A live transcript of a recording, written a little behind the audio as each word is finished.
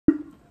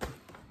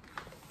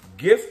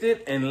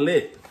Gifted and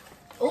lit.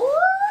 Ooh.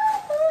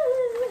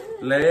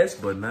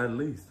 Last but not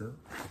least, huh?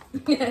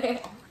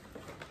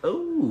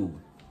 Ooh.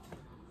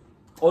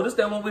 Oh, this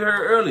that one we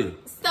heard earlier.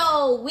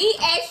 So we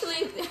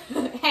actually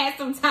had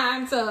some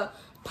time to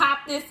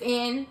pop this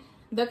in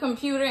the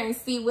computer and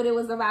see what it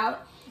was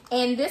about.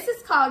 And this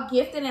is called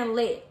Gifted and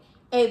Lit,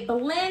 a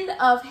blend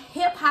of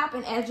hip hop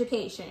and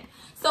education.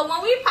 So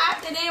when we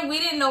popped it in, we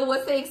didn't know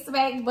what to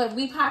expect, but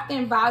we popped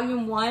in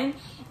volume 1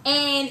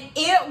 and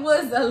it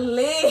was a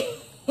lit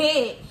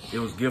hit. It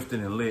was gifted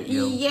and lit,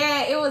 yo.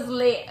 Yeah, it was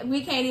lit.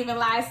 We can't even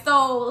lie.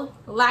 So,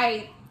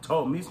 like,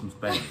 taught me some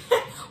Spanish.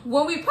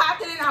 When we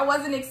popped it in, I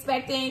wasn't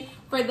expecting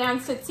for them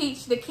to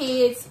teach the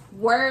kids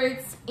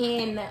words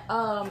in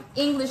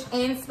English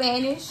and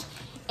Spanish.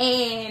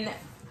 And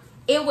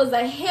it was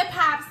a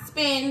hip-hop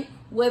spin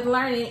with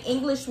learning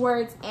English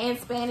words and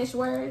Spanish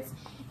words.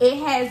 It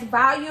has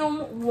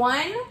volume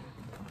 1,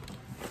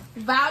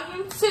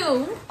 volume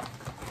 2.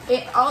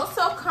 It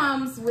also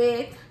comes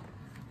with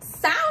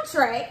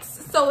soundtracks.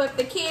 So if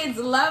the kids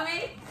love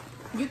it,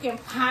 you can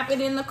pop it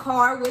in the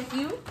car with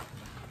you.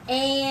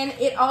 And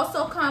it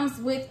also comes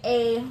with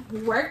a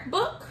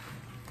workbook.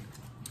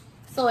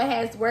 So it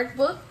has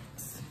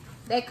workbooks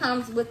that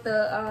comes with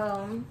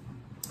the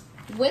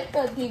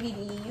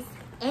DVDs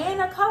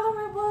and a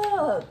coloring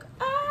book.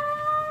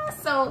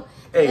 So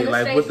hey,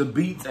 like with the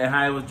beats and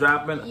how it was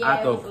dropping, yeah,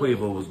 I thought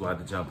Quavo was about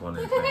to jump on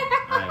that thing.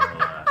 I ain't gonna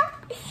lie.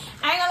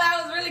 I ain't gonna lie,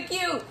 it was really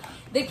cute.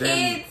 The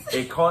then kids,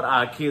 it caught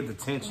our kids'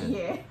 attention.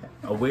 Yeah.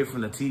 Away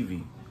from the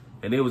TV.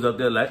 And they was up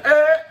there like, They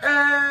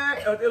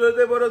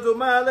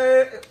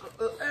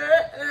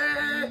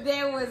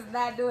was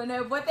not doing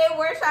that, but they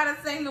were trying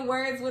to sing the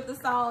words with the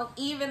song,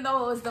 even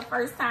though it was the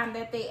first time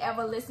that they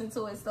ever listened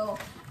to it. So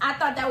I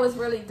thought that was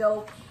really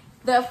dope.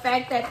 The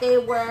fact that they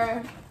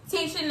were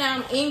teaching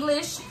them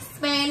English,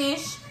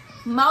 Spanish,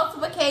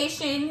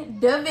 multiplication,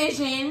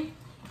 division.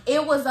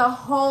 It was a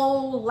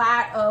whole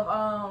lot of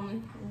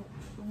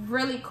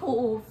really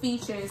cool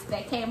features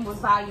that came with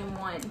volume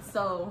 1.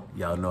 So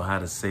y'all know how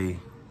to say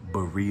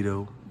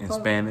burrito in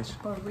Spanish?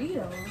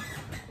 Burrito.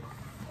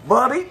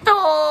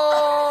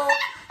 Burrito.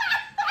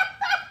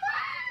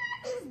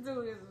 This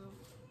dude is...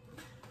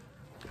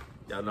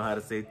 Y'all know how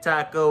to say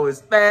taco in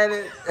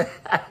Spanish?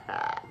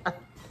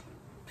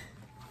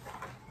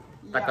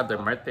 Taco de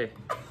muerte.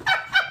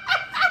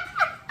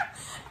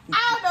 I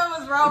don't know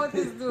what's wrong with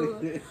this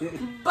dude.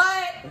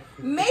 But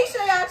make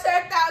sure y'all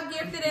check out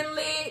Gifted and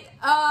Lit.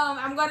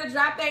 I'm going to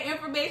drop that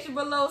information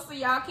below so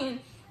y'all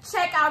can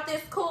check out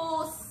this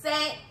cool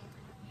set.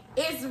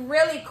 It's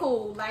really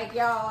cool. Like,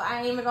 y'all, I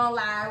ain't even gonna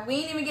lie.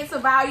 We didn't even get to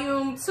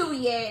volume 2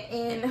 yet.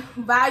 And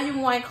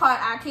volume 1 caught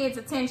our kids'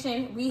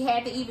 attention. We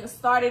had to even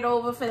start it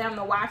over for them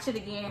to watch it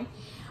again.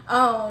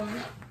 I'm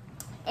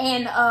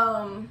going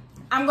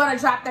to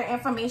drop their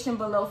information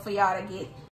below for y'all to get.